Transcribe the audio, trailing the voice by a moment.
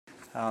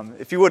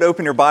If you would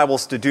open your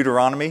Bibles to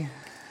Deuteronomy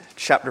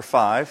chapter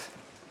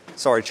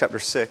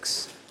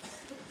 6.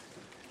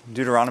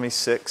 Deuteronomy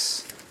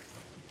 6.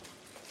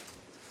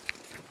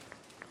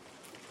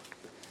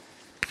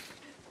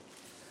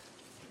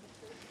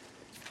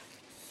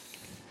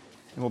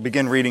 And we'll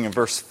begin reading in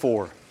verse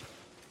 4.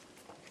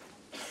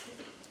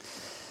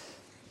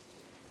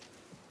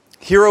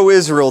 Hear, O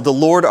Israel, the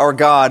Lord our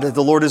God,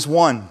 the Lord is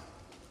one.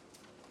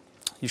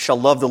 You shall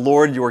love the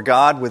Lord your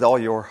God with all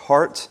your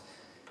heart,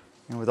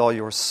 and with all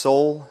your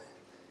soul,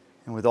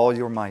 and with all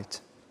your might.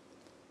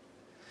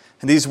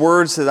 And these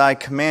words that I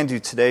command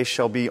you today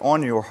shall be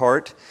on your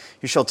heart.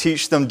 You shall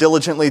teach them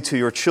diligently to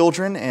your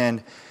children,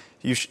 and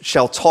you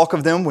shall talk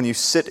of them when you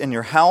sit in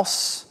your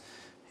house,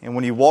 and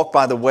when you walk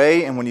by the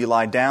way, and when you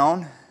lie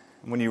down,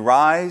 and when you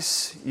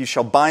rise. You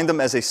shall bind them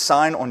as a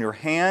sign on your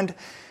hand,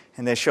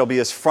 and they shall be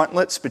as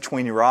frontlets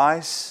between your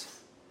eyes.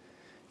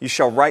 You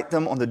shall write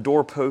them on the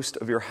doorpost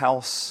of your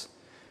house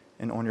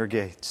and on your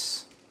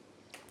gates.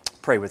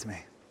 Pray with me.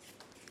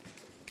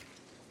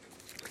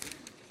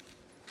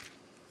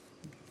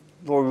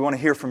 Lord, we want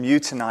to hear from you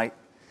tonight.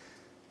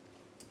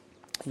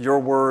 Your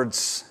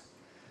words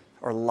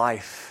are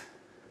life.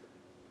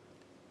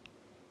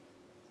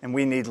 And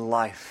we need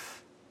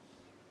life.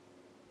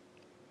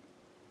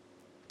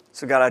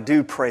 So God, I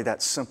do pray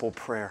that simple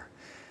prayer,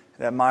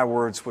 that my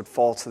words would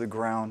fall to the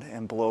ground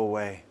and blow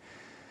away,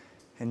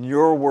 and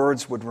your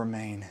words would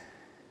remain,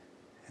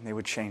 and they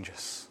would change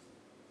us.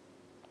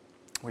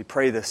 We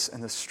pray this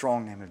in the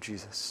strong name of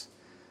Jesus.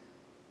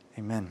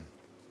 Amen.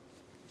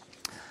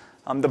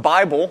 The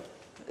Bible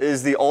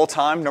is the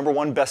all-time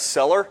 #1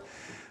 bestseller.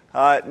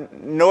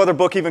 No other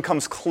book even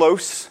comes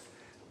close.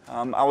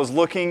 I was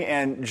looking,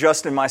 and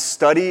just in my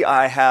study,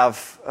 I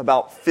have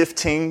about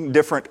 15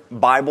 different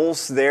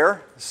Bibles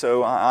there.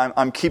 So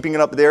I'm keeping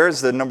it up there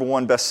as the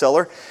 #1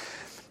 bestseller.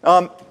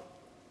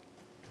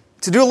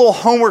 To do a little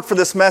homework for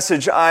this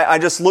message, I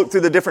just looked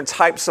through the different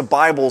types of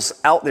Bibles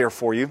out there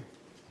for you,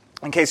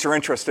 in case you're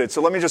interested.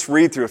 So let me just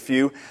read through a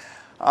few.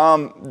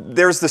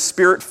 There's the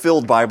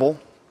Spirit-Filled Bible,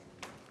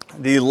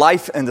 the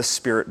Life in the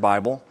Spirit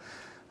Bible.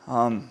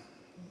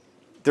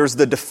 There's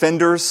the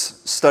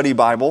Defender's Study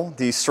Bible,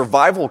 the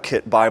Survival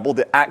Kit Bible,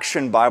 the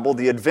Action Bible,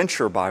 the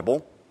Adventure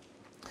Bible,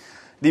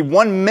 the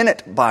 1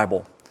 Minute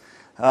Bible,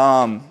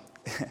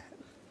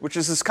 which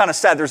is just kind of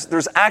sad.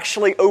 There's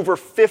actually over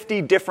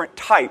 50 different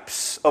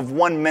types of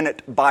 1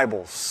 Minute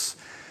Bibles.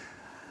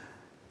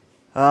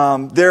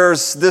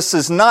 This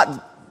is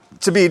not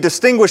to be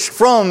distinguished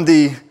from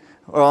the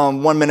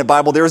 1 Minute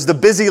Bible. There's the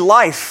Busy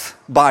Life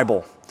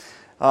Bible.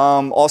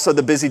 Also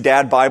the Busy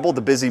Dad Bible,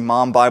 the Busy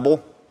Mom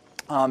Bible.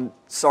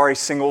 Sorry,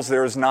 singles,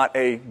 there is not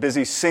a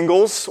Busy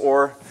Singles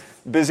or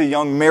Busy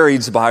Young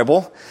Marrieds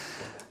Bible.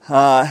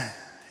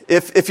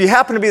 If you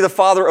happen to be the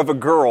father of a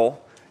girl,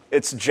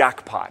 it's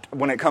jackpot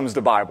when it comes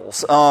to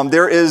Bibles.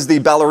 There is the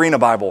Ballerina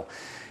Bible,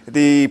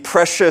 the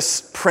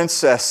Precious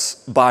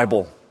Princess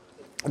Bible,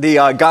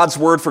 the God's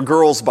Word for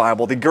Girls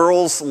Bible, the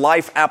Girls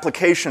Life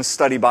Application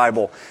Study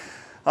Bible,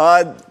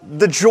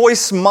 the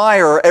Joyce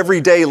Meyer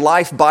Everyday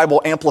Life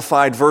Bible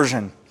Amplified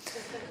Version,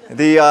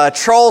 the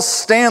Charles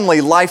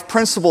Stanley Life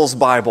Principles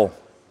Bible,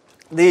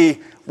 the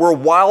We're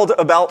Wild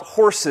About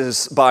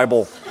Horses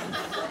Bible,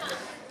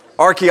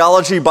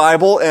 Archaeology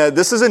Bible,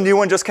 this is a new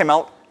one, just came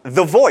out,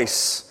 The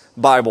Voice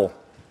Bible,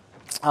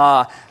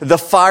 the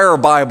Fire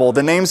Bible,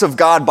 the Names of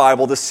God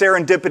Bible, the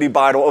Serendipity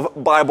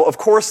Bible, of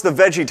course the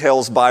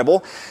VeggieTales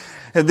Bible,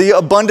 the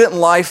Abundant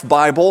Life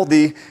Bible,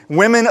 the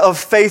Women of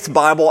Faith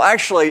Bible.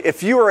 Actually,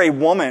 if you are a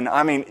woman,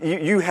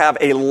 you have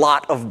a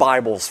lot of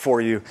Bibles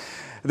for you.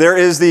 There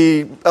is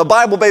a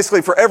Bible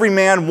basically for every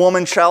man,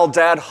 woman, child,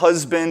 dad,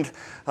 husband,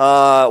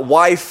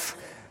 wife.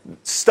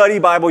 Study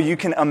Bible you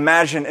can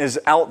imagine is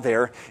out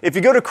there. If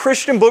you go to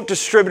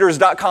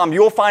ChristianBookDistributors.com,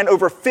 you'll find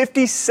over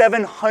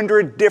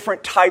 5,700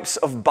 different types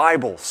of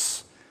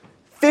Bibles.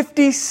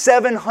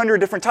 5,700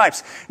 different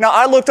types. Now,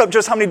 I looked up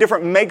just how many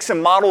different makes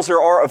and models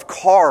there are of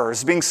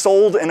cars being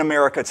sold in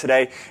America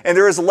today, and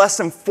there is less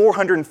than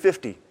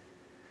 450.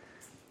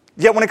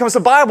 Yet when it comes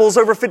to Bibles,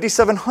 over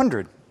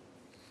 5,700.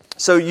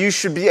 So you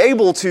should be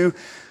able to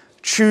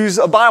choose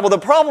a Bible. The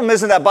problem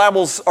isn't that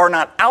Bibles are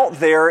not out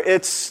there,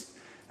 it's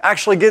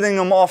actually getting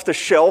them off the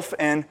shelf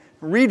and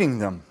reading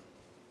them.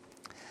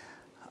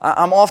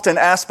 I'm often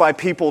asked by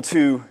people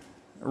to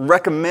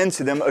recommend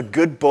to them a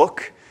good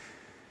book.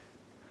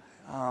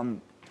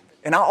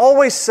 And I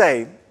always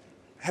say,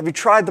 have you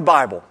tried the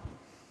Bible?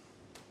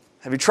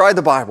 Have you tried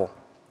the Bible?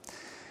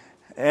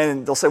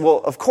 And they'll say,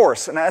 well, of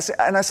course. And I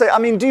say,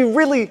 do you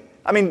really,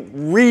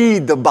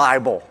 read the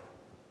Bible?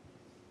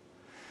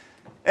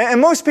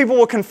 And most people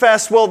will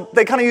confess, well,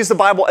 they kind of use the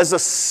Bible as a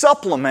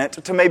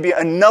supplement to maybe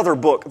another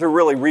book they're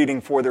really reading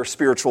for their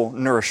spiritual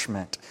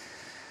nourishment.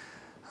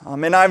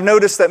 And I've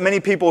noticed that many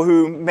people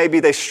who maybe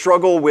they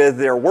struggle with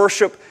their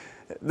worship,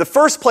 the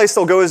first place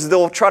they'll go is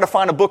they'll try to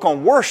find a book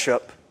on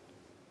worship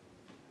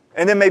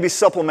and then maybe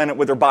supplement it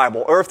with their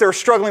Bible. Or if they're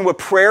struggling with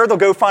prayer, they'll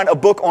go find a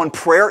book on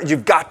prayer.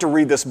 You've got to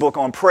read this book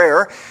on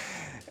prayer.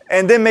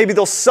 And then maybe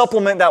they'll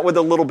supplement that with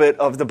a little bit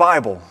of the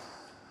Bible.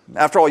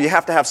 After all, you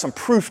have to have some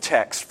proof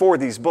text for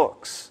these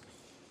books.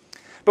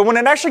 But when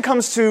it actually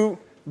comes to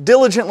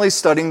diligently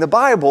studying the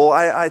Bible,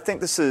 I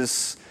think this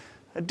is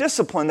a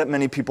discipline that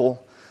many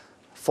people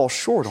fall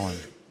short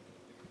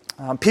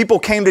on. People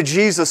came to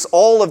Jesus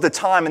all of the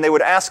time and they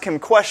would ask him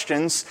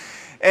questions,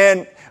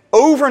 and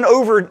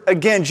over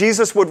again,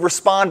 Jesus would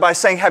respond by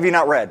saying, "Have you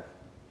not read?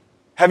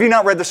 Have you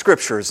not read the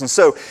Scriptures?" And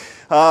so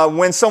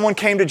when someone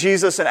came to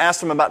Jesus and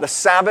asked him about the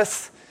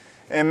Sabbath,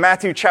 in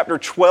Matthew chapter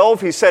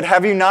 12, he said,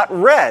 "Have you not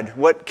read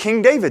what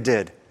King David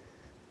did?"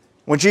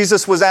 When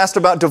Jesus was asked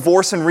about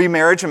divorce and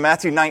remarriage in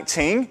Matthew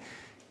 19,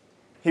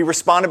 he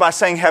responded by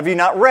saying, "Have you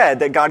not read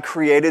that God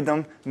created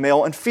them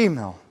male and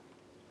female?"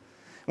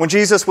 When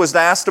Jesus was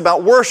asked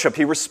about worship,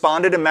 he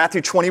responded in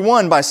Matthew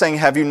 21 by saying,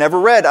 "Have you never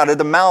read, out of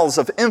the mouths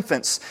of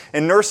infants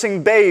and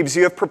nursing babes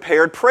you have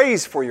prepared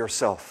praise for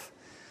yourself?"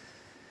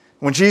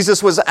 When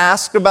Jesus was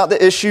asked about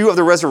the issue of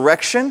the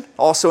resurrection,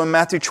 also in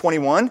Matthew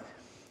 21,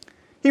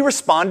 he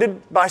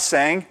responded by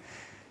saying,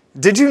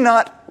 "Did you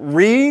not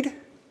read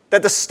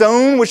that the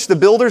stone which the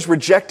builders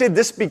rejected,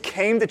 this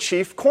became the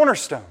chief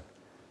cornerstone?"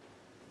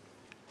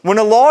 When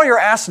a lawyer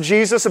asked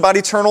Jesus about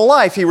eternal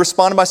life, he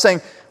responded by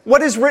saying,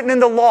 "What is written in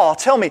the law?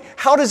 Tell me,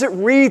 how does it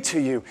read to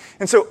you?"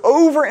 And so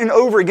over and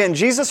over again,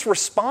 Jesus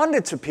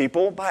responded to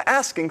people by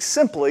asking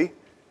simply,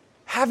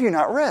 "Have you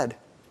not read?"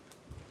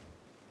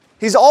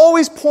 He's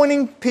always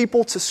pointing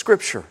people to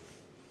Scripture.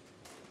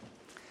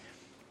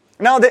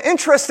 Now, the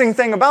interesting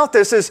thing about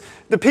this is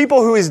the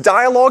people who he's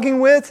dialoguing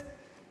with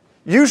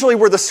usually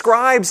were the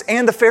scribes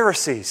and the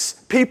Pharisees,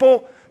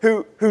 people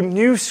who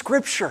knew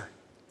Scripture.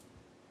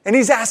 And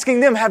he's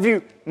asking them, "Have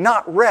you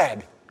not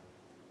read?"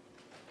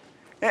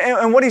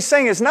 And what he's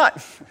saying is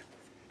not,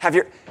 have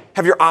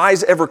your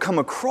eyes ever come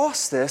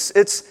across this?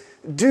 It's,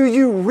 do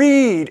you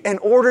read in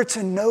order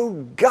to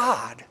know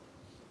God?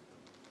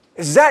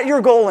 Is that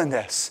your goal in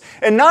this?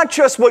 And not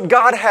just what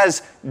God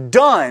has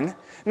done,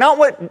 not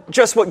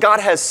just what God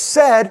has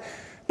said,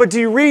 but do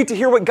you read to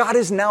hear what God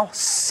is now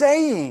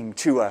saying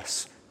to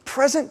us?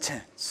 Present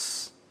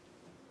tense.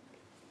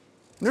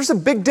 There's a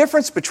big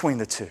difference between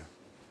the two.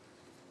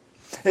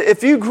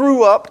 If you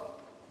grew up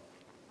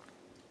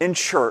in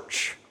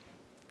church,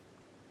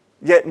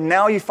 yet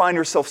now you find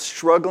yourself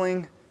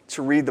struggling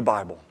to read the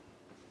Bible,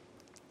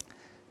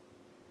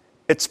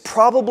 it's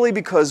probably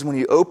because when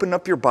you open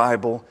up your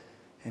Bible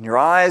and your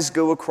eyes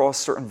go across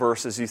certain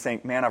verses, you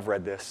think, "Man, I've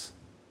read this.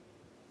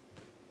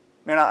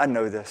 Man, I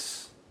know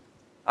this.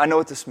 I know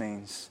what this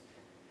means."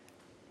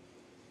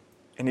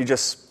 And you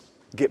just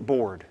get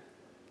bored.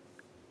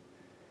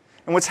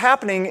 And what's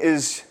happening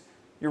is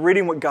you're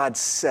reading what God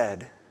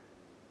said,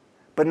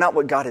 but not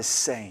what God is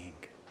saying.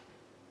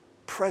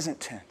 Present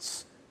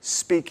tense,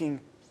 speaking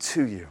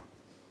to you.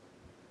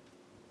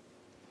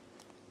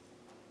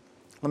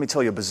 Let me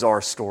tell you a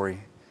bizarre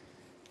story.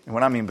 And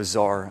when I mean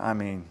bizarre, I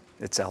mean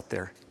it's out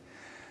there.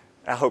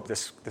 I hope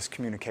this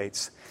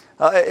communicates.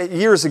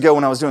 Years ago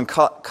when I was doing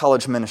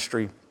college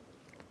ministry,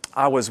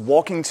 I was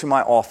walking to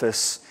my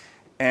office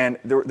and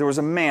there was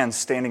a man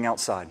standing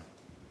outside.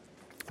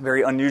 A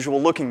very unusual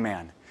looking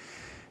man.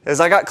 As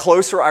I got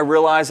closer, I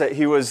realized that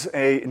he was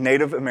a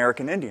Native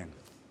American Indian.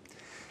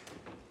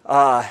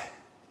 And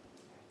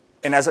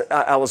as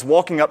I was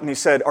walking up and he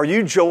said, "Are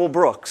you Joel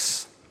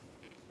Brooks?"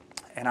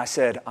 And I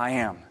said, "I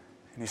am."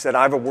 And he said,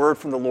 "I have a word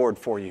from the Lord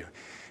for you."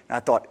 And I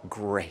thought,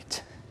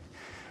 great.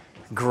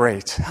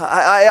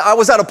 I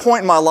was at a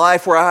point in my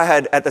life where I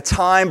had, at the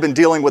time, been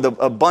dealing with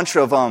a bunch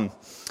of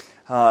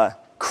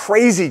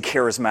crazy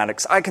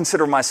charismatics. I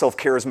consider myself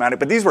charismatic,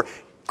 but these were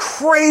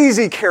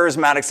crazy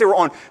charismatics. They were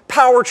on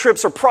power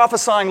trips or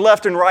prophesying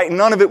left and right, and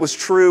none of it was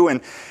true.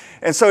 And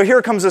so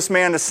here comes this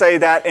man to say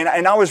that,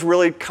 and I was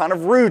really kind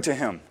of rude to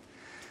him.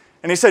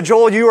 And he said,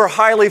 "Joel, you are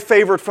highly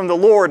favored from the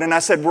Lord." And I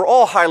said, "We're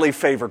all highly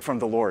favored from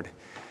the Lord."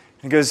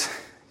 And he goes,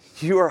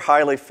 "You are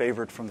highly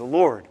favored from the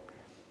Lord.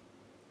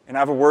 And I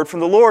have a word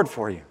from the Lord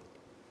for you."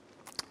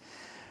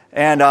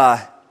 And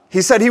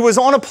he said he was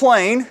on a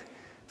plane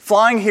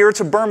flying here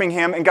to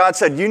Birmingham, and God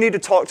said, "You need to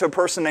talk to a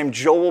person named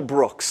Joel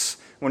Brooks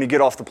when you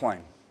get off the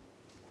plane."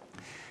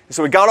 And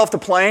so he got off the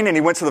plane and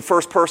he went to the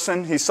first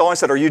person he saw and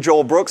said, "Are you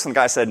Joel Brooks?" And the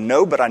guy said,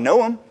 "No, but I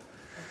know him."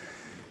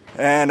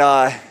 And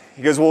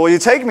he goes, "Well, will you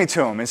take me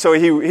to him?" And so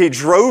he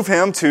drove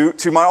him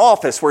to my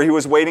office where he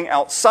was waiting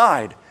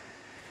outside.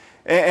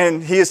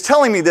 And he is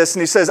telling me this,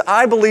 and he says,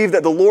 "I believe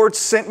that the Lord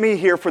sent me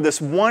here for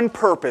this one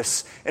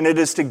purpose, and it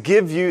is to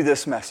give you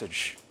this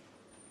message."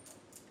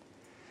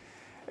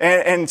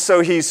 And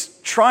so he's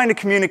trying to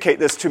communicate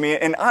this to me,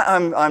 and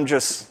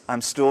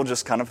I'm still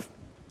just kind of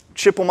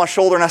chip on my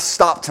shoulder, and I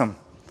stopped him.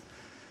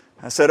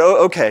 I said, "Oh,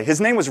 okay." His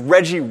name was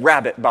Reggie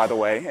Rabbit, by the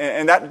way,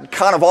 and that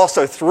kind of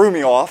also threw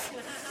me off.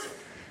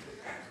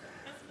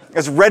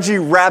 As Reggie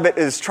Rabbit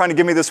is trying to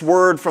give me this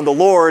word from the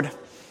Lord,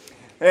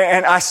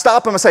 and I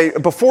stop him and say,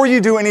 "Before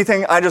you do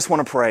anything, I just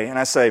want to pray." And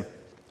I say,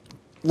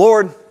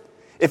 "Lord,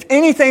 if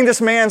anything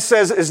this man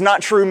says is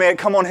not true, may it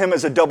come on him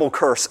as a double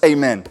curse.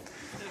 Amen."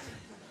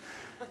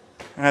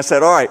 And I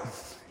said, "All right,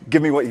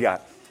 give me what you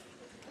got."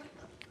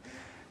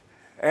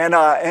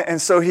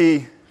 And so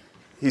he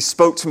he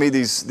spoke to me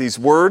these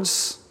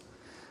words,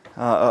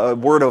 a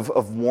word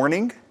of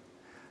warning,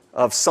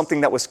 of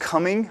something that was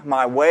coming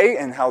my way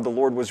and how the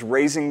Lord was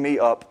raising me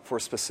up for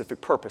a specific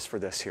purpose for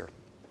this here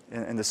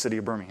in the city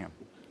of Birmingham.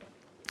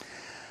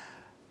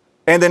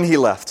 And then he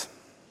left.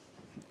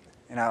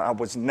 And I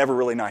was never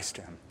really nice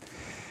to him.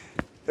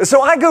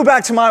 So I go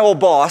back to my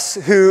old boss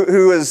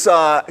who does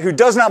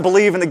not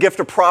believe in the gift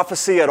of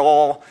prophecy at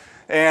all.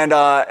 And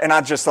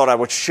I just thought I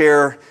would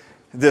share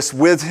this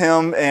with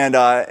him,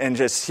 and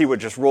he would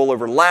just roll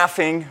over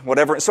laughing,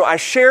 whatever. So I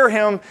share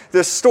him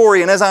this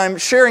story, and as I'm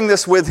sharing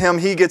this with him,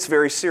 he gets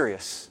very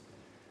serious.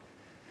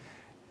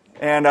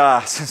 And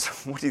says,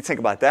 "What do you think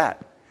about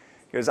that?"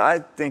 He goes, "I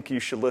think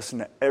you should listen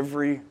to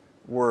every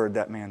word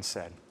that man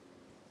said."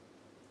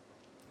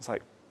 It's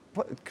like,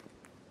 what?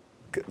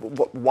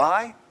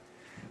 Why?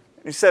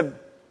 He said,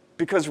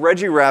 "Because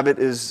Reggie Rabbit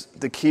is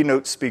the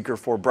keynote speaker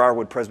for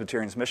Briarwood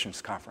Presbyterian's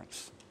Missions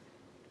Conference.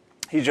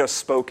 He just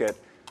spoke at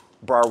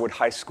Briarwood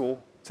High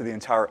School to the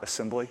entire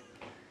assembly.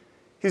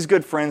 He's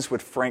good friends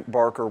with Frank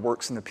Barker,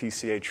 works in the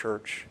PCA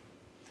church.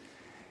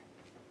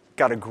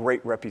 Got a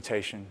great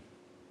reputation.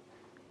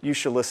 You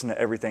should listen to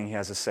everything he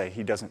has to say.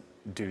 He doesn't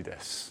do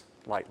this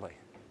lightly."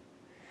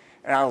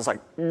 And I was like,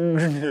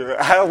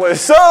 I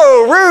was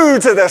so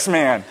rude to this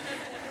man.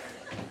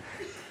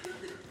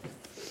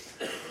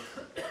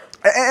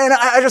 And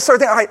I just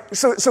started thinking, all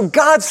right, so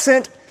God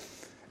sent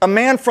a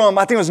man from,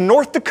 I think it was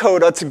North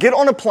Dakota, to get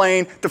on a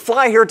plane, to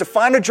fly here, to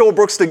find a Joel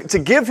Brooks, to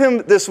give him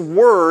this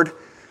word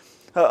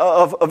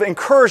of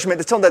encouragement,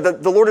 to tell him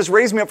that the Lord has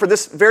raised me up for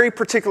this very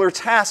particular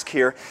task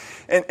here.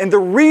 And the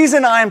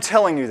reason I am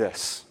telling you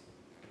this,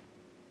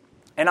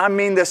 and I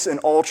mean this in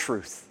all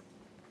truth,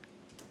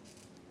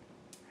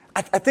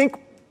 I think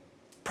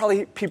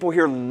probably people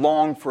here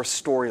long for a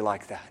story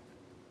like that.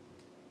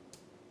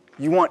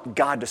 You want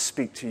God to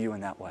speak to you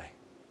in that way.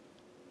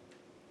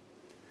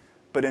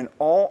 But in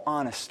all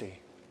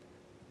honesty,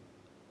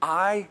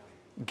 I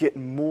get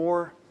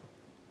more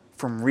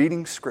from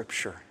reading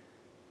Scripture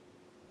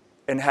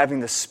and having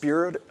the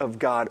Spirit of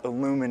God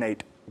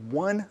illuminate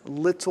one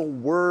little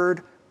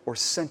word or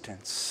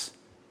sentence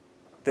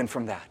than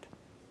from that.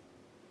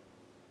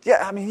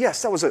 Yeah, I mean,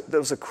 yes, that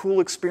was a cool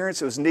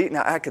experience. It was neat, and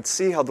I could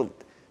see how the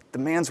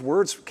man's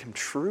words came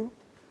true.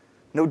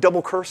 No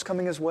double curse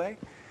coming his way.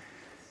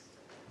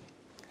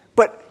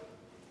 But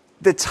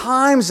the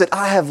times that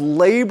I have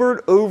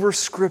labored over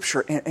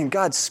Scripture and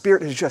God's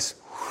Spirit has just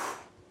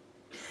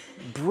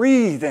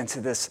breathed into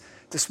this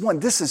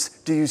one. This is,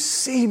 do you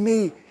see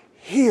me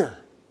here?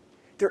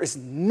 There is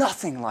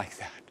nothing like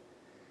that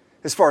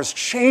as far as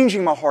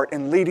changing my heart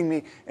and leading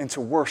me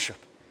into worship.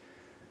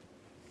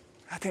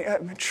 I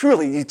think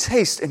truly you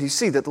taste and you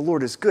see that the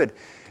Lord is good.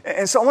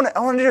 And so I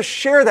want to just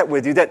share that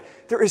with you, that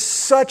there is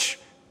such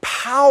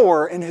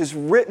power in His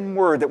written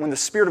word that when the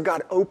Spirit of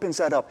God opens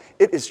that up,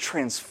 it is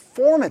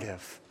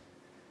transformative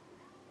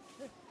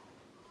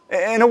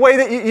in a way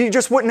that you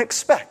just wouldn't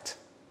expect.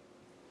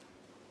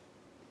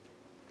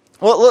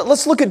 Well,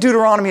 let's look at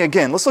Deuteronomy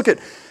again. Let's look at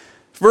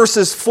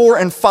verses 4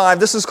 and 5.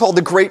 This is called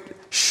the Great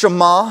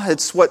Shema.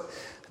 It's what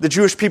the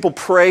Jewish people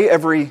pray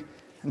every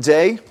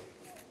day.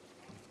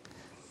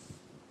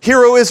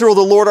 "Hear, O Israel,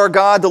 the Lord our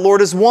God, the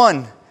Lord is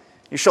one.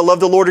 You shall love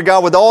the Lord your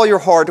God with all your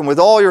heart and with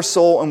all your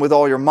soul and with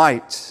all your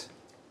might.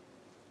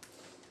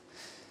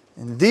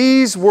 And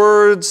these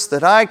words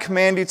that I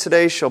command you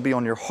today shall be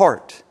on your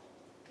heart.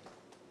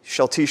 You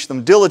shall teach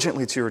them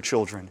diligently to your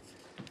children.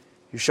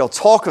 You shall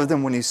talk of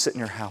them when you sit in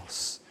your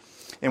house,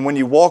 and when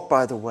you walk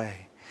by the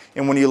way,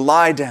 and when you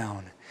lie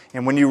down,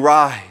 and when you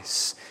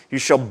rise. You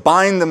shall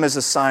bind them as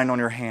a sign on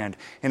your hand,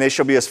 and they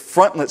shall be as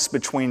frontlets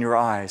between your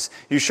eyes.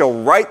 You shall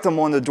write them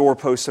on the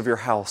doorposts of your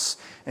house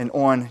and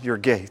on your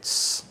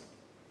gates."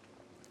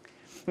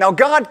 Now,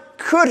 God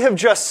could have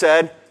just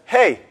said,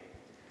 "Hey,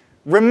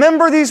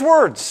 remember these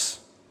words."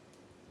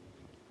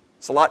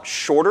 It's a lot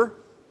shorter,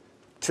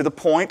 to the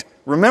point.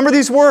 Remember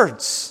these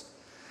words.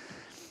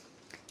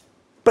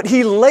 But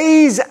He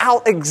lays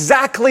out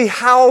exactly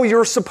how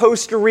you're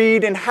supposed to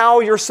read and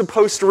how you're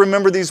supposed to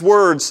remember these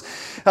words.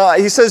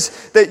 He says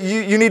that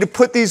you need to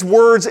put these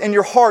words in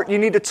your heart. You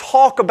need to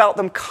talk about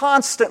them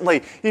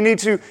constantly. You need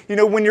to,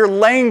 when you're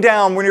laying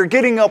down, when you're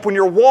getting up, when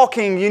you're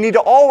walking, you need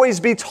to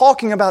always be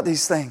talking about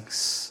these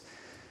things.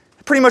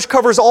 It pretty much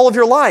covers all of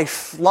your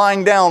life.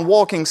 Lying down,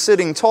 walking,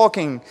 sitting,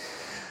 talking.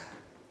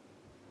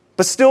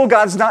 But still,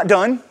 God's not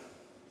done.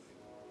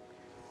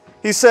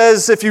 He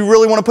says if you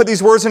really want to put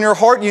these words in your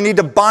heart, you need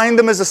to bind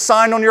them as a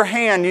sign on your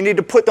hand. You need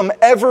to put them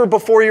ever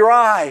before your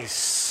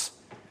eyes.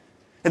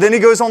 And then He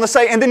goes on to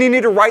say, and then you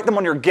need to write them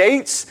on your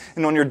gates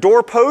and on your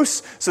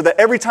doorposts so that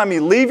every time you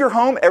leave your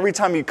home, every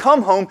time you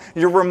come home,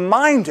 you're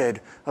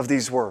reminded of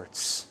these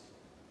words.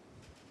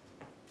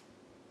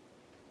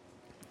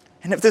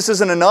 And if this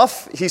isn't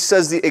enough, He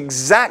says the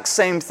exact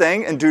same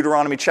thing in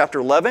Deuteronomy chapter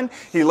 11.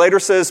 He later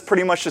says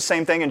pretty much the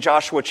same thing in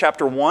Joshua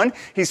chapter 1.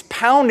 He's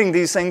pounding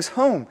these things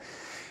home.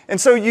 And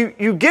so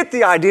you get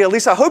the idea, at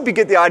least I hope you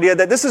get the idea,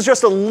 that this is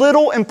just a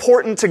little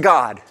important to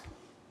God.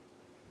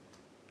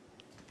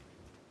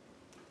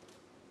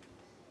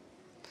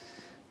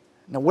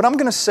 Now, what I'm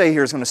going to say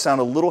here is going to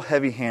sound a little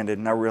heavy-handed,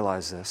 and I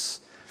realize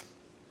this.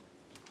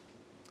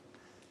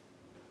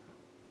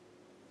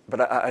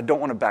 But I don't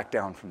want to back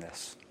down from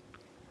this.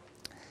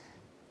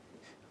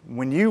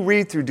 When you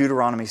read through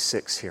Deuteronomy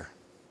 6 here,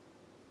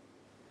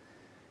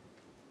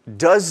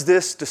 does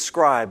this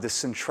describe the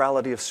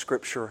centrality of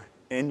Scripture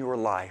in your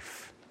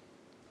life?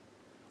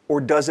 Or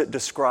does it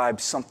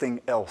describe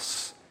something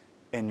else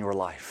in your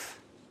life?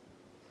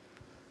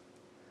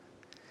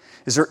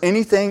 Is there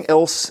anything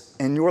else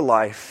in your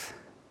life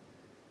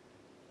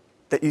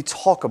that you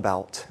talk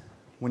about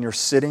when you're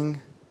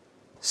sitting,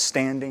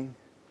 standing,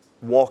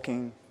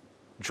 walking,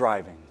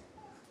 driving?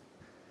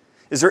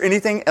 Is there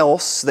anything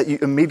else that you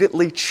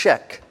immediately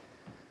check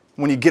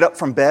when you get up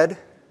from bed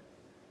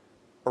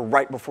or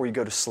right before you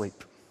go to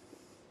sleep?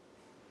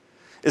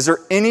 Is there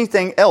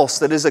anything else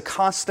that is a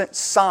constant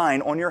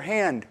sign on your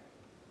hand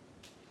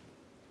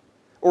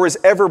or is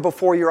ever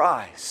before your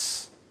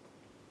eyes?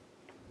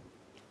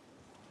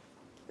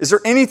 Is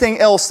there anything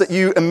else that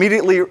you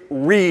immediately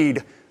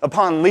read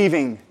upon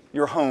leaving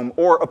your home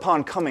or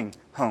upon coming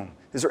home?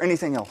 Is there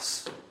anything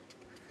else?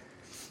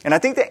 And I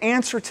think the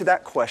answer to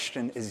that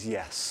question is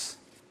yes.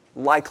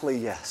 Likely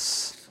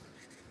yes.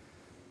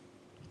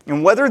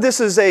 And whether this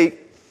is a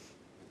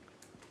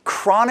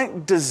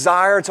chronic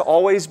desire to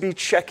always be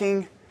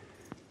checking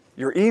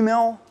your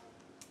email,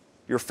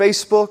 your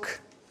Facebook,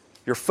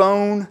 your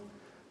phone,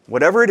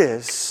 whatever it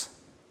is,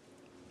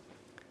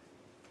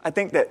 I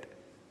think that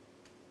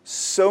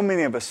so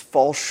many of us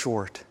fall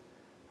short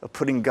of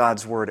putting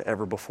God's Word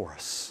ever before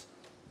us.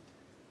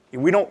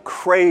 We don't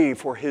crave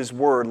for His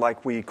Word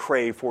like we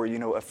crave for,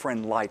 a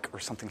friend like or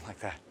something like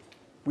that.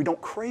 We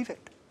don't crave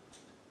it.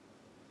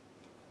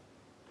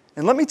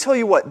 And let me tell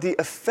you what, the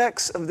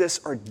effects of this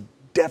are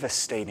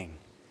devastating.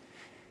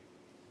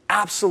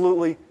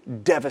 Absolutely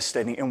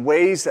devastating in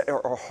ways that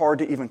are hard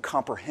to even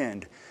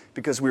comprehend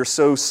because we are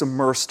so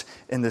submersed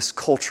in this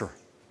culture.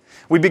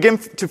 We begin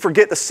to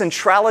forget the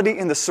centrality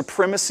and the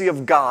supremacy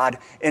of God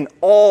in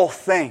all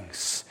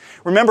things.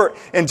 Remember,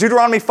 in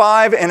Deuteronomy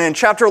 5 and in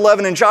chapter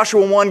 11 and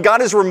Joshua 1,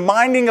 God is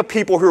reminding a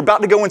people who are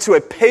about to go into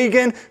a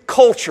pagan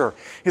culture.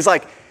 He's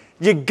like,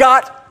 you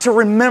got to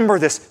remember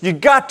this. You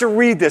got to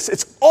read this.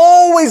 It's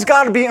always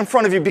got to be in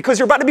front of you because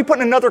you're about to be put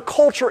in another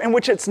culture in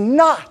which it's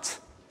not.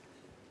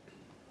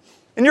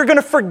 And you're going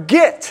to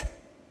forget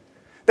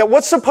that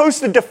what's supposed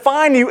to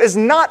define you is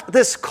not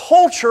this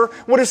culture.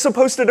 What is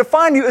supposed to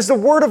define you is the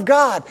Word of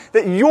God,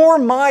 that you're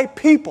my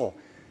people.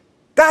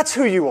 That's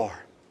who you are.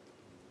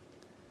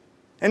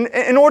 And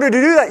in order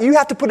to do that, you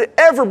have to put it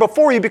ever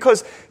before you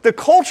because the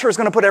culture is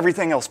going to put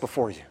everything else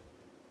before you.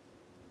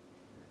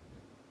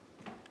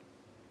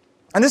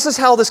 And this is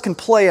how this can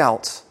play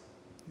out,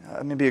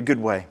 maybe a good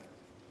way.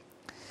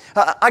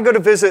 I go to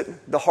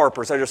visit the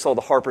Harpers. I just saw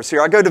the Harpers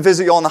here. I go to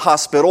visit y'all in the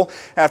hospital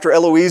after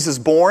Eloise is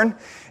born.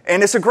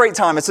 And it's a great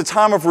time. It's a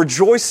time of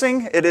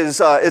rejoicing. It's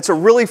a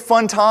really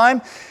fun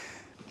time.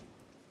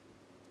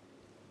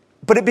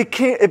 But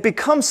it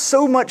becomes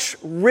so much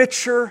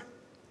richer,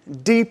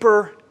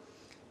 deeper,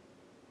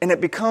 and it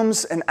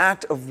becomes an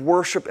act of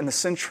worship and the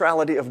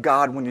centrality of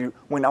God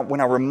when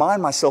I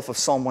remind myself of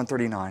Psalm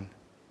 139.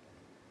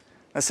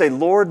 I say,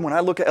 Lord, when I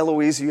look at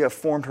Eloise, you have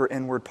formed her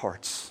inward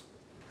parts.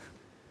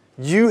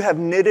 You have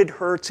knitted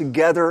her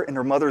together in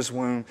her mother's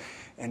womb,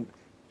 and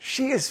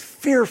she is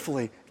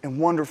fearfully and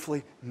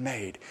wonderfully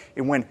made.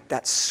 And when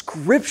that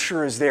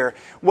scripture is there,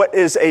 what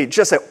is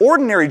just an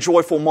ordinary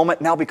joyful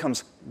moment now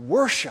becomes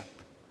worship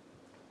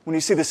when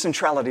you see the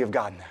centrality of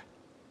God in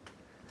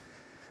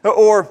that.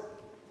 Or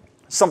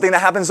something that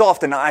happens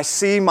often. I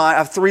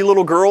have 3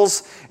 little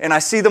girls, and I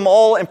see them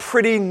all in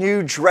pretty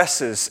new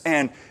dresses,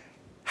 and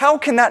how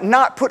can that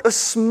not put a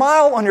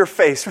smile on your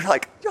face? You're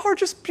like, y'all are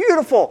just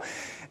beautiful.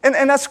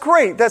 And that's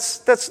great.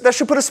 That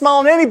should put a smile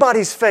on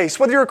anybody's face,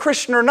 whether you're a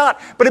Christian or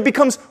not. But it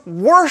becomes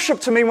worship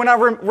to me when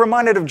I'm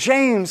reminded of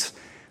James.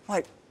 I'm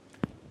like,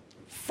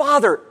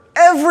 Father,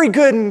 every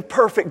good and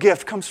perfect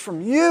gift comes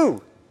from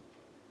you.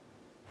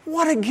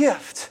 What a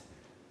gift.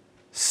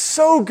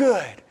 So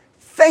good.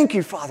 Thank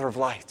you, Father of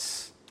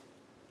lights.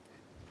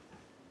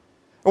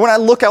 When I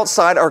look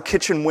outside our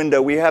kitchen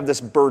window, we have this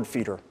bird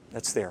feeder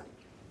that's there.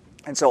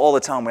 And so all the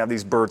time we have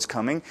these birds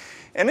coming.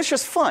 And it's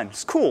just fun.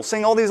 It's cool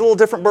seeing all these little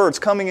different birds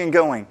coming and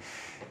going.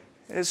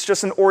 It's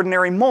just an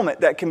ordinary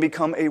moment that can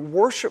become a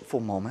worshipful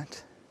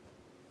moment.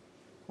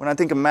 When I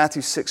think of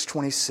Matthew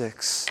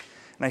 6:26,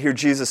 and I hear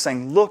Jesus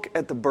saying, look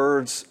at the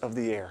birds of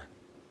the air.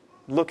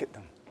 Look at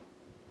them.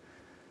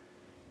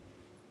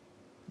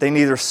 They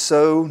neither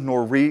sow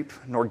nor reap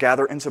nor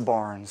gather into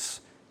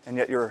barns, and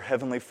yet your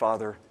heavenly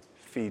Father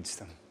feeds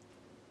them.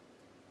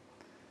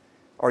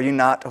 Are you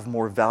not of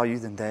more value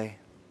than they?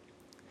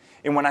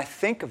 And when I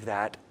think of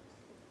that,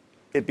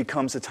 it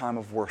becomes a time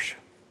of worship.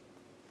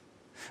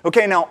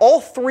 Okay, now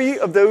all 3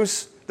 of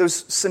those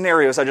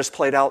scenarios I just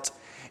played out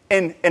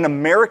in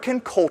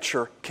American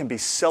culture can be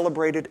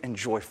celebrated and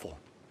joyful,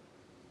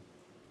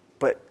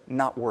 but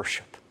not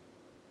worship.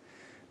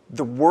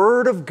 The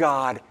Word of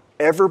God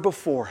ever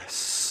before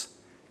us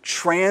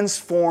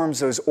transforms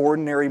those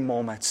ordinary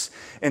moments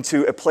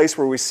into a place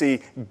where we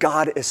see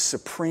God is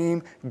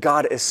supreme,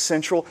 God is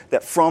central,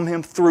 that from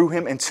Him, through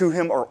Him, and to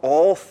Him are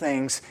all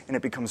things, and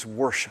it becomes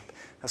worship.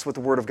 That's what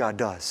the Word of God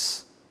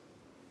does.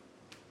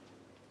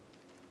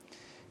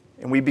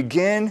 And we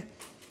begin,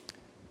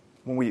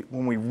 when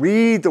we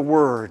read the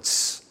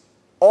words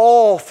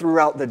all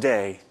throughout the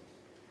day,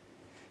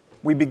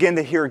 we begin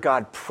to hear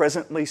God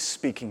presently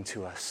speaking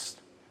to us.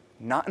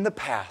 Not in the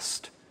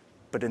past,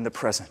 but in the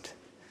present.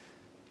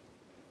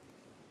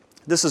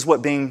 This is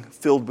what being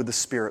filled with the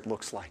Spirit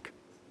looks like.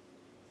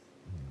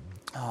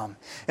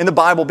 In the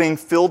Bible, being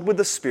filled with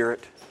the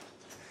Spirit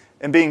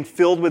and being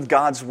filled with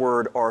God's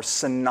Word are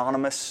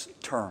synonymous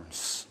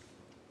terms.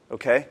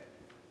 Okay?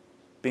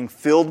 Being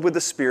filled with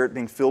the Spirit,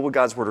 being filled with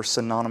God's Word are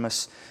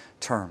synonymous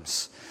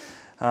terms.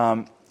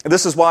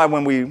 This is why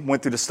when we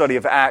went through the study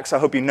of Acts, I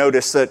hope you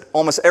noticed that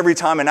almost every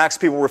time in Acts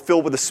people were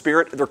filled with the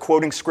Spirit, they're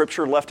quoting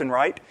Scripture left and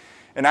right.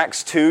 In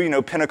Acts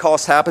 2,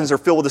 Pentecost happens, they're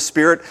filled with the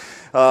Spirit,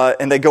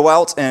 and they go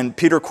out, and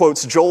Peter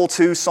quotes Joel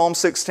 2, Psalm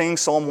 16,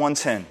 Psalm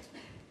 110.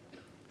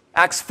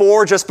 Acts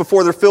 4, just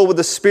before they're filled with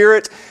the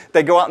Spirit,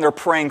 they go out and they're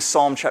praying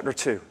Psalm chapter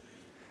 2.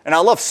 And I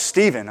love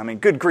Stephen. I mean,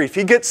 good grief.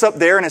 He gets up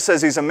there and it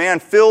says he's a man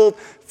full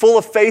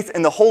of faith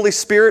in the Holy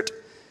Spirit,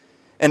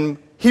 and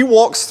he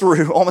walks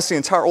through almost the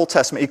entire Old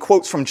Testament. He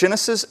quotes from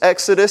Genesis,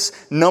 Exodus,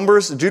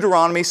 Numbers,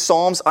 Deuteronomy,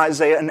 Psalms,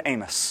 Isaiah, and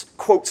Amos.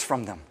 Quotes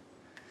from them.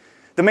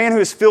 The man who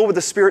is filled with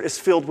the Spirit is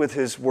filled with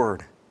His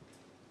Word.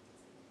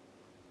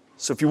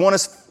 So if you want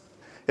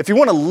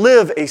to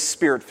live a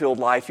Spirit-filled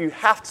life, you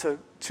have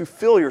to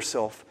fill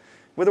yourself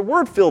with a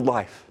Word-filled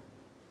life.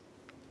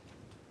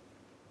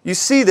 You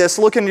see this,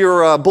 look in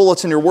your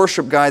bulletin, your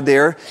worship guide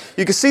there.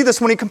 You can see this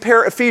when you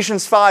compare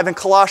Ephesians 5 and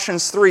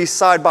Colossians 3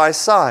 side by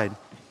side.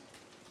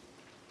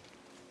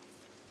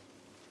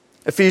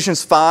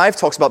 Ephesians 5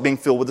 talks about being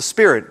filled with the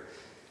Spirit.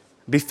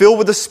 Be filled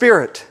with the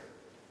Spirit,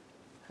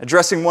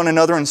 addressing one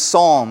another in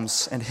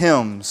psalms and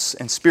hymns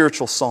and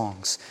spiritual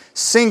songs,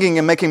 singing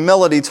and making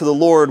melody to the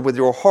Lord with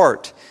your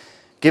heart,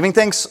 giving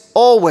thanks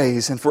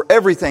always and for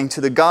everything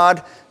to the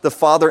God the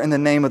Father in the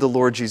name of the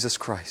Lord Jesus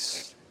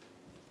Christ.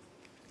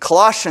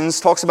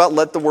 Colossians talks about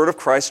let the word of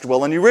Christ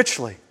dwell in you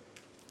richly. It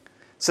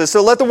says,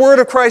 so let the word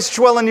of Christ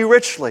dwell in you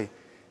richly,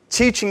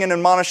 teaching and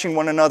admonishing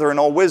one another in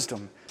all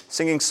wisdom,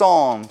 singing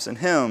psalms and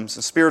hymns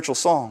and spiritual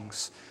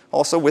songs,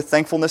 also with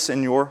thankfulness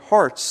in your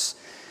hearts.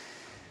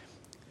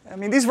 I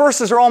mean, these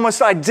verses are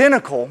almost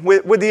identical,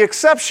 with the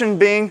exception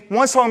being,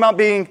 one's talking about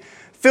being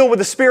filled with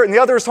the Spirit, and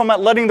the other is talking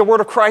about letting the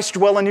word of Christ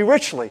dwell in you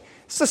richly.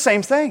 It's the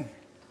same thing.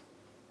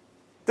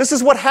 This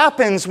is what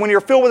happens when you're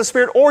filled with the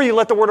Spirit or you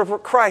let the word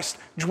of Christ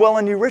dwell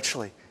in you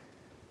richly.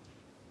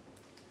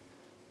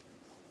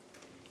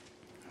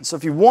 And so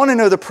if you want to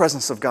know the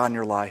presence of God in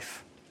your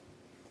life,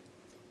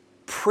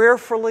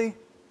 prayerfully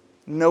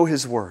know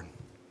His Word.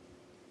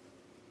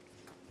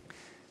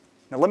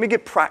 Now let me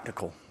get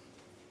practical.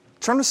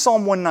 Turn to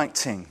Psalm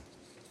 119.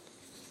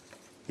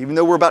 Even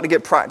though we're about to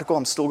get practical,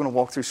 I'm still going to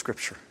walk through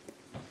Scripture.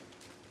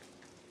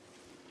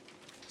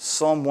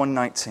 Psalm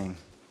 119.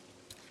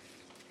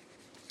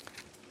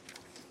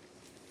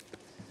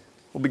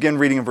 We'll begin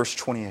reading in verse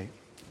 28.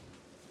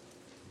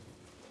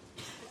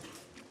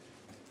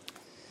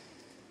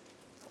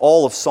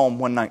 All of Psalm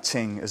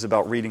 119 is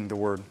about reading the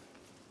Word.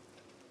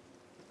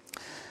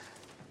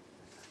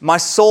 My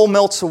soul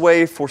melts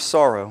away for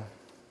sorrow.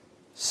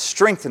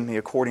 Strengthen me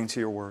according to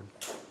your word.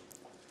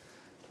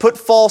 Put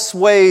false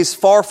ways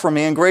far from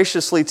me and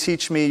graciously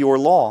teach me your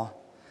law.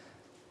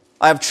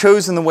 I have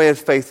chosen the way of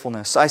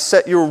faithfulness. I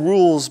set your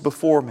rules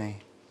before me.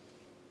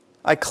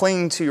 I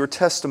cling to your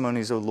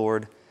testimonies, O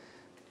Lord.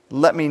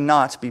 Let me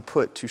not be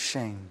put to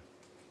shame.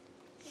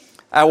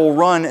 I will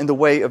run in the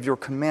way of your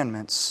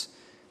commandments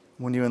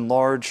when you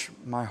enlarge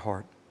my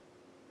heart.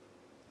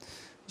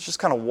 Let's just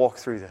kind of walk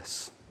through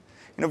this.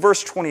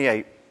 Verse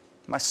 28,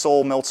 my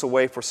soul melts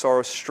away for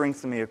sorrow,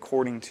 strengthen me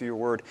according to your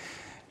word.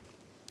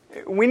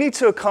 We need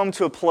to come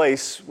to a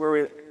place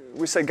where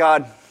we say,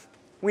 God,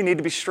 we need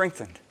to be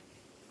strengthened.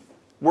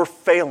 We're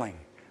failing.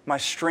 My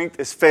strength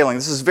is failing.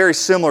 This is very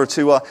similar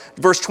to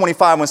verse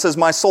 25 when it says,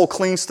 my soul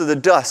clings to the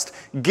dust.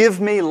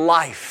 Give me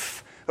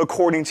life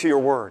according to your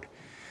word.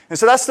 And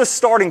so that's the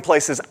starting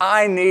place is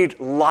I need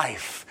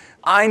life.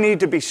 I need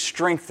to be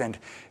strengthened.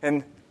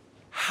 And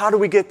how do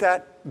we get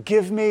that?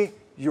 Give me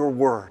your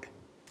word.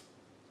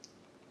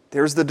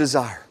 There's the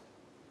desire.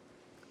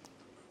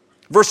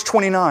 Verse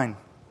 29.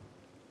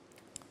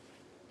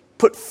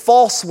 Put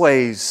false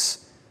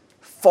ways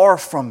far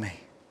from me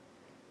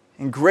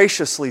and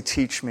graciously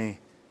teach me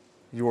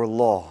your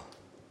law.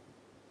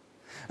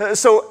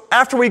 So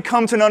after we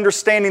come to an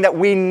understanding that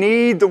we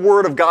need the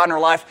Word of God in our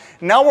life,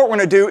 now what we're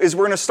going to do is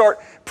we're going to start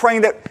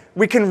praying that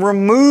we can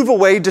remove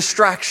away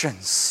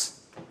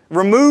distractions.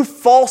 Remove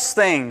false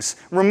things.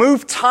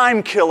 Remove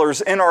time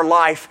killers in our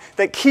life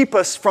that keep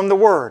us from the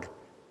Word.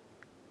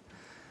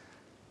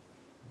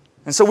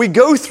 And so we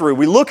go through,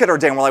 we look at our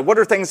day and we're like, what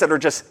are things that are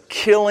just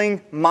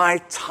killing my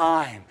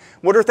time?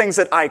 What are things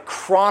that I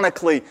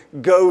chronically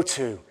go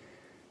to?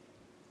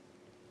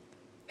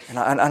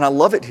 And I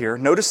love it here.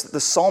 Notice that the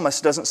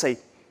psalmist doesn't say,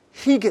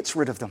 he gets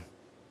rid of them.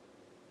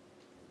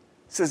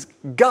 It says,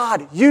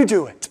 God, you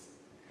do it.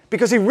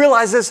 Because he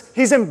realizes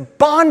he's in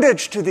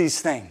bondage to these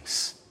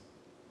things.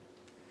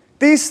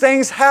 These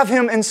things have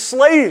him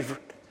enslaved.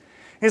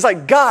 He's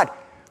like, God,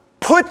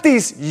 put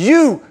these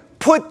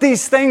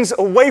things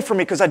away from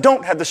me because I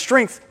don't have the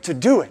strength to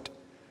do it.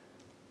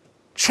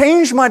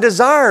 Change my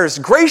desires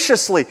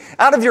graciously.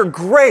 Out of your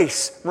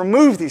grace,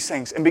 remove these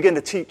things and begin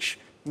to teach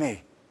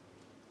me.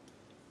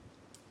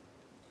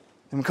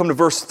 Then we come to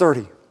verse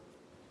 30.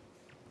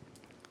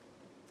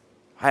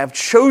 I have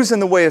chosen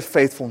the way of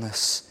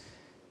faithfulness,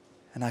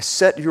 and I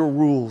set your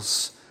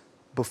rules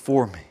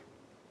before me.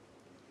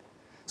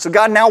 So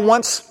God now,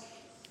 once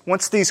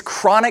these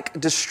chronic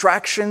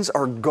distractions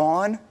are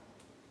gone,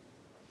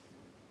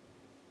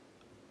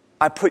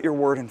 I put your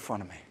word in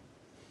front of me.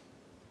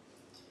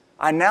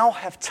 I now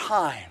have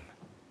time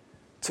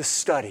to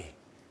study,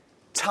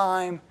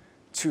 time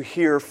to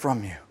hear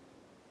from you.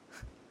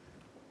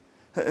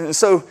 And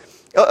so,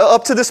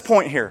 up to this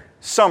point here,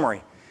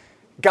 summary.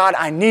 God,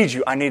 I need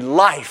you. I need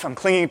life. I'm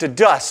clinging to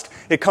dust.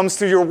 It comes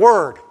through your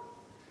word.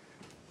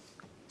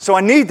 So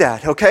I need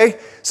that, okay?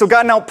 So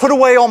God, now put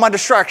away all my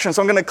distractions.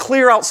 I'm going to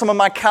clear out some of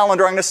my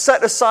calendar. I'm going to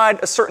set aside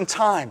a certain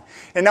time.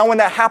 And now when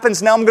that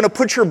happens, now I'm going to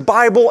put your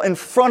Bible in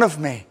front of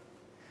me.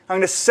 I'm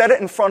going to set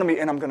it in front of me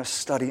and I'm going to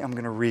study. I'm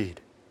going to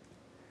read.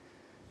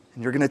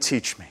 And you're going to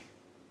teach me.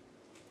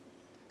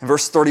 In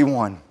verse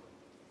 31, it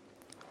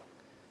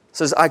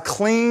says, I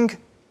cling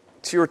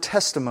to your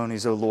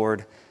testimonies, O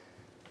Lord.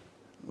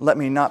 Let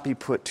me not be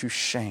put to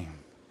shame.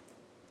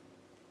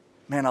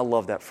 Man, I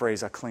love that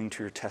phrase, I cling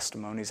to your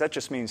testimonies. That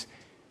just means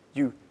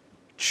you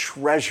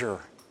treasure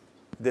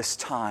this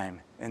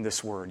time and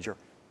this word.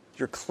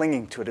 You're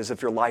clinging to it as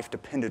if your life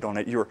depended on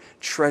it. You're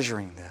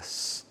treasuring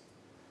this.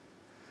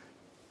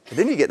 But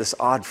then you get this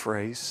odd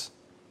phrase,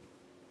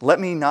 let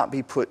me not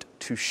be put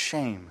to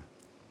shame.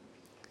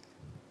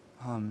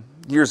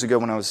 Years ago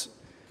when I was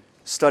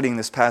studying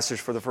this passage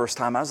for the first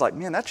time, I was like,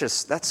 man,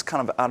 that's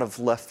kind of out of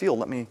left field.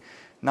 Let me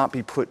not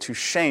be put to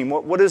shame.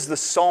 What is the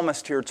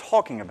psalmist here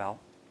talking about?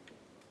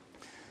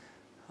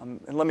 And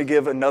let me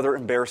give another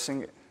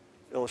embarrassing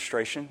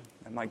illustration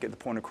that might get the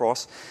point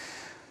across.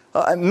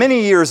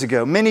 Many years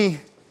ago,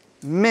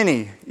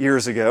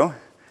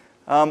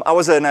 I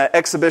was at an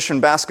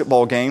exhibition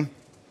basketball game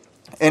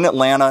in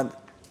Atlanta,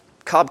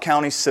 Cobb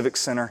County Civic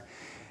Center,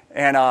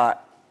 and I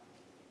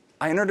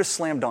entered a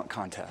slam dunk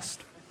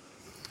contest.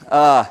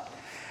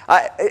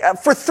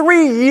 For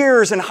 3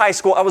 years in high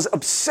school, I was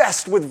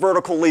obsessed with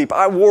vertical leap.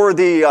 I wore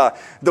the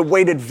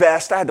weighted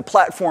vest. I had the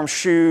platform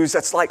shoes.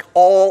 That's like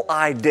all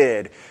I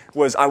did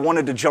was I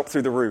wanted to jump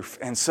through the roof.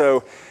 And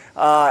so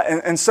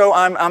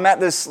I'm at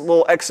this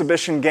little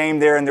exhibition game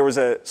there, and there was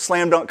a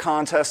slam dunk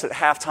contest at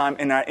halftime,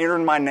 and I entered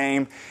my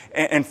name.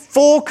 And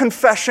full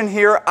confession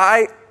here,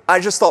 I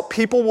just thought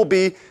people will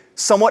be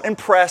somewhat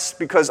impressed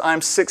because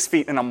I'm 6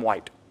 feet and I'm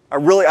white.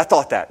 I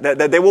thought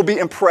that they will be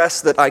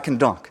impressed that I can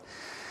dunk.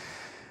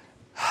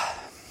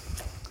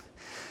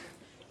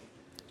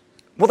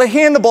 Well, they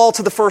hand the ball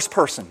to the first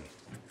person,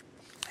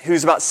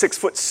 who's about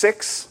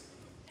 6'6".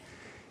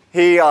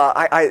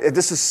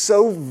 This is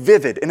so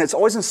vivid, and it's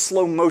always in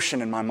slow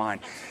motion in my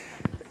mind.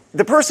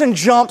 The person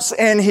jumps,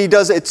 and he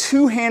does a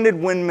two-handed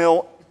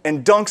windmill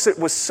and dunks it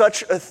with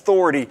such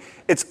authority.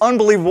 It's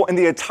unbelievable, and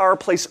the entire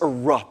place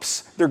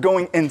erupts. They're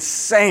going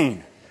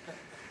insane.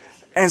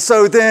 And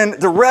so then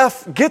the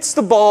ref gets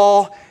the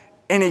ball,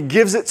 and he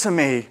gives it to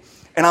me.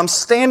 And I'm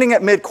standing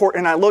at midcourt,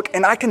 and I look,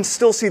 and I can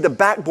still see the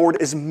backboard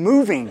is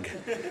moving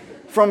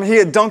from he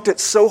had dunked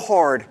it so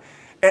hard.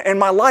 And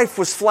my life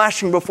was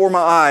flashing before my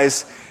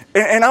eyes.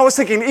 And I was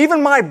thinking,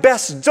 even my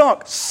best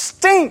dunk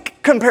stink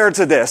compared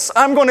to this.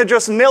 I'm going to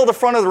just nail the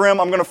front of the rim.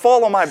 I'm going to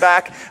fall on my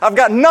back. I've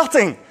got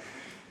nothing.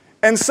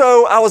 And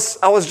so I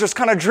was just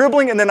kind of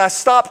dribbling, and then I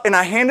stopped, and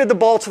I handed the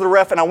ball to the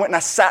ref, and I went and I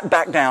sat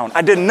back down.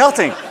 I did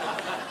nothing.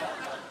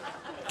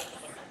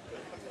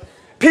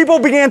 People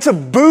began to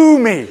boo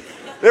me.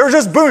 They were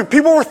just booing.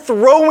 People were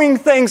throwing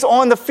things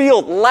on the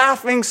field,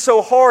 laughing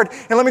so hard.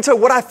 And let me tell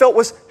you, what I felt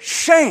was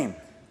shame.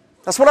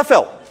 That's what I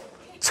felt.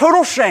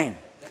 Total shame.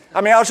 I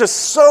mean, I was just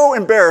so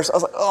embarrassed. I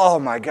was like, oh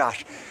my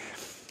gosh.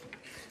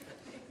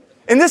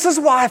 And this is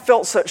why I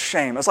felt such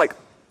shame. It's like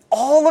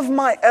all of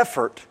my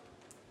effort,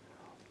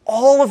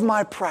 all of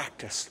my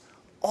practice,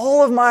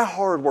 all of my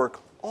hard work,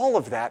 all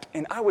of that,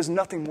 and I was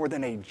nothing more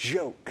than a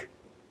joke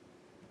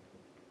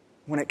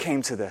when it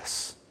came to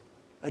this.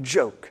 A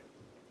joke.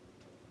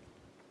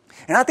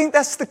 And I think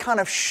that's the kind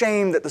of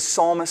shame that the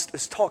psalmist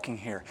is talking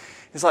here.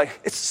 It's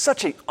like, it's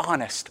such an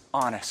honest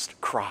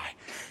cry.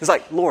 It's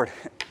like, Lord,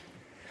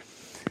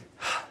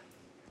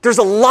 there's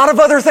a lot of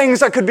other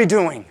things I could be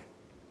doing.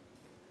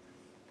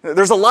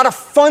 There's a lot of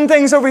fun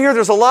things over here.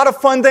 There's a lot of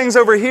fun things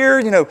over here.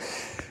 You know,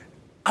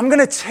 I'm going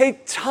to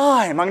take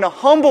time. I'm going to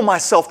humble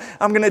myself.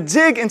 I'm going to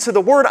dig into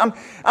the Word.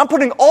 I'm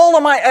putting all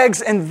of my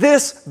eggs in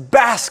this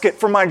basket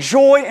for my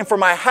joy and for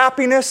my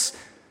happiness.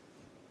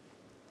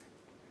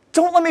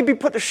 Don't let me be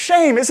put to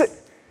shame. Is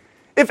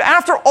If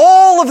after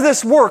all of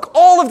this work,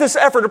 all of this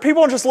effort, are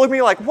people just look at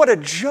me like, what a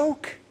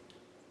joke?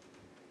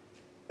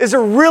 Is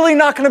there really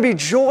not going to be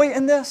joy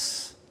in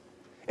this?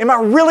 Am I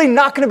really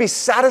not going to be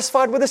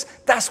satisfied with this?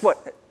 That's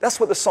what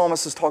the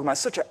psalmist is talking about.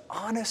 It's such an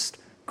honest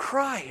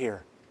cry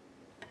here.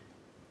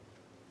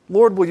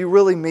 Lord, will you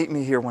really meet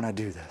me here when I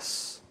do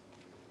this?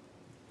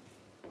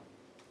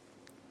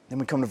 Then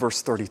we come to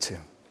verse 32.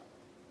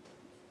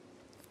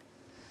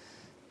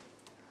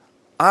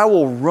 I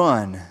will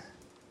run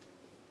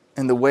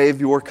in the way of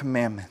your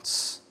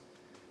commandments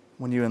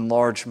when you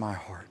enlarge my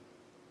heart.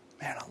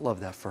 Man, I love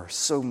that verse.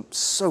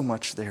 So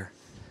much there.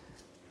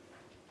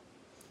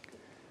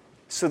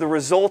 So the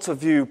result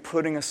of you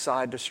putting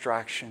aside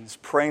distractions,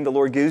 praying the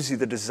Lord gives you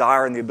the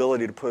desire and the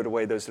ability to put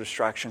away those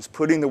distractions,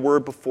 putting the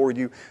Word before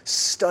you,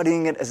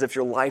 studying it as if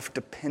your life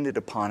depended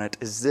upon it,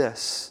 is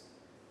this.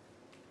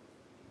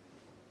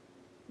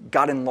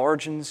 God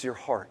enlarges your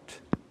heart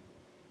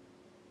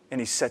and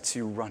He sets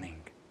you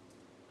running.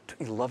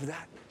 Don't you love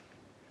that?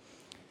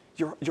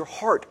 Your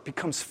heart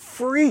becomes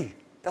free.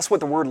 That's what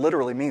the word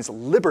literally means,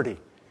 liberty.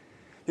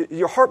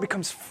 Your heart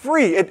becomes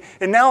free.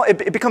 And now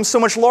it becomes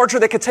so much larger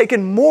that it can take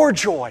in more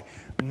joy,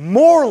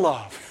 more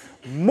love,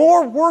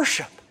 more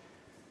worship.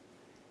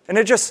 And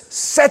it just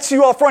sets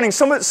you off running.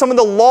 Some of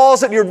the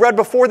laws that you had read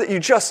before that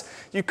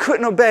you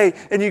couldn't obey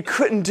and you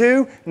couldn't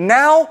do,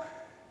 now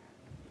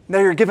that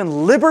you're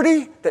given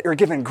liberty, that you're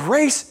given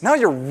grace, now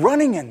you're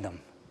running in them.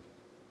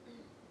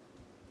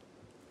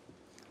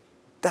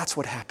 That's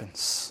what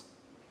happens.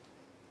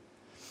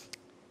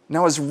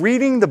 Now, is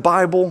reading the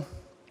Bible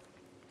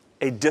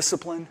a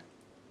discipline?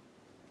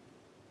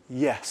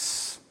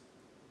 Yes.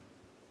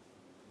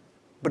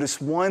 But it's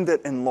one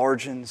that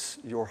enlarges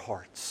your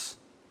hearts.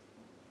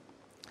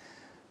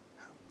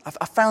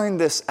 I find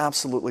this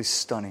absolutely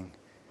stunning.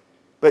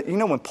 But you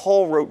know, when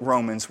Paul wrote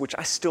Romans, which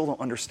I still don't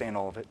understand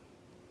all of it,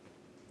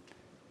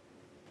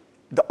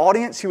 the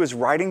audience he was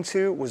writing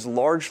to was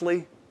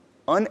largely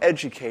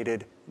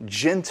uneducated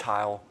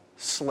Gentile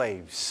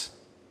slaves.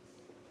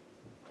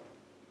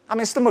 I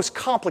mean, it's the most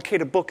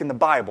complicated book in the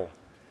Bible.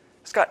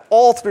 It's got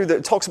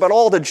it talks about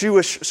all the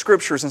Jewish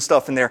scriptures and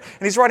stuff in there.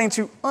 And he's writing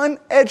to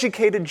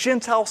uneducated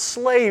Gentile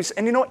slaves.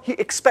 And you know what? He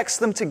expects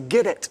them to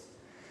get it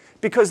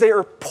because they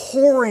are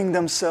poring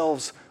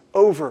themselves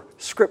over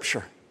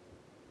Scripture.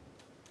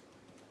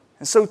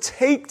 And so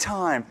take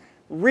time,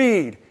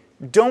 read,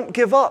 don't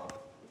give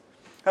up.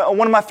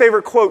 One of my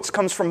favorite quotes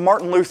comes from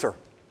Martin Luther.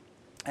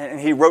 And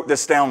he wrote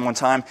this down one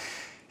time.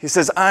 He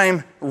says,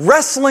 I'm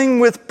wrestling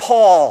with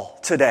Paul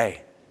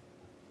today.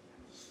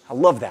 I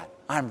love that.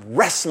 I'm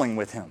wrestling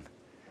with him.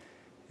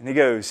 And he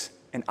goes,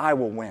 and I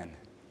will win.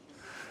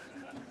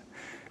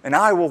 And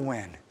I will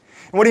win.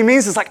 And what he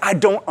means is like, I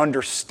don't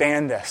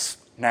understand this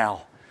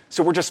now.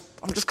 So I'm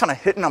just kind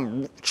of hitting,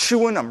 I'm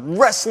chewing, I'm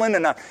wrestling,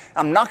 and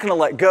I'm not going to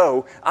let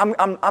go. I'm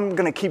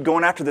going to keep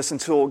going after this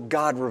until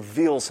God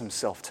reveals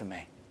Himself to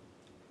me.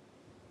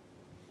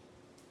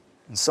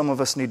 And some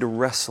of us need to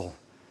wrestle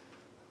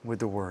with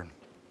the Word.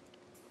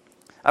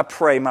 I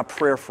pray, my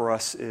prayer for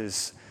us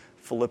is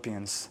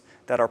Philippians,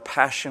 that our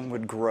passion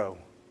would grow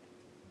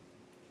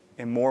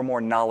in more and more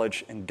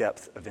knowledge and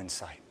depth of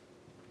insight.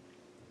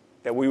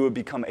 That we would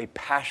become a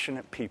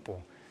passionate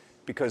people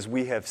because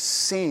we have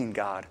seen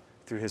God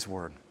through His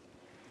Word.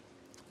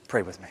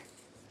 Pray with me.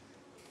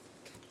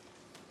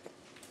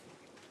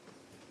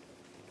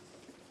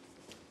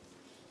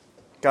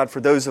 God, for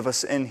those of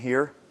us in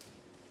here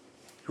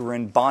who are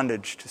in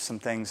bondage to some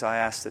things, I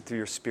ask that through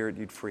your Spirit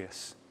you'd free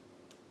us.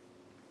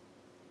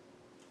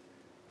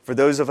 For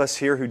those of us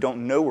here who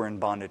don't know we're in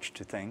bondage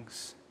to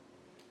things,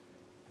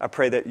 I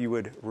pray that you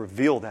would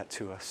reveal that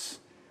to us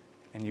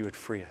and you would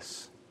free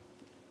us.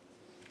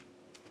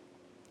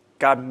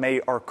 God,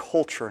 may our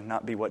culture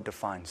not be what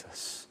defines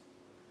us,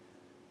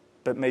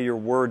 but may your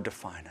word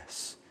define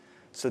us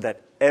so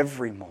that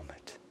every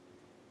moment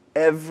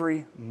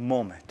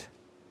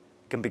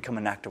can become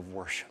an act of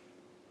worship.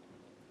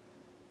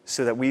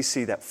 So that we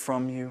see that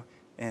from you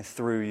and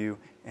through you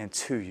and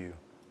to you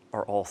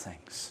are all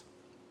things.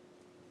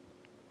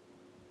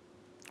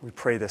 We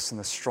pray this in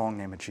the strong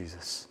name of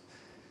Jesus.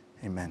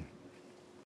 Amen.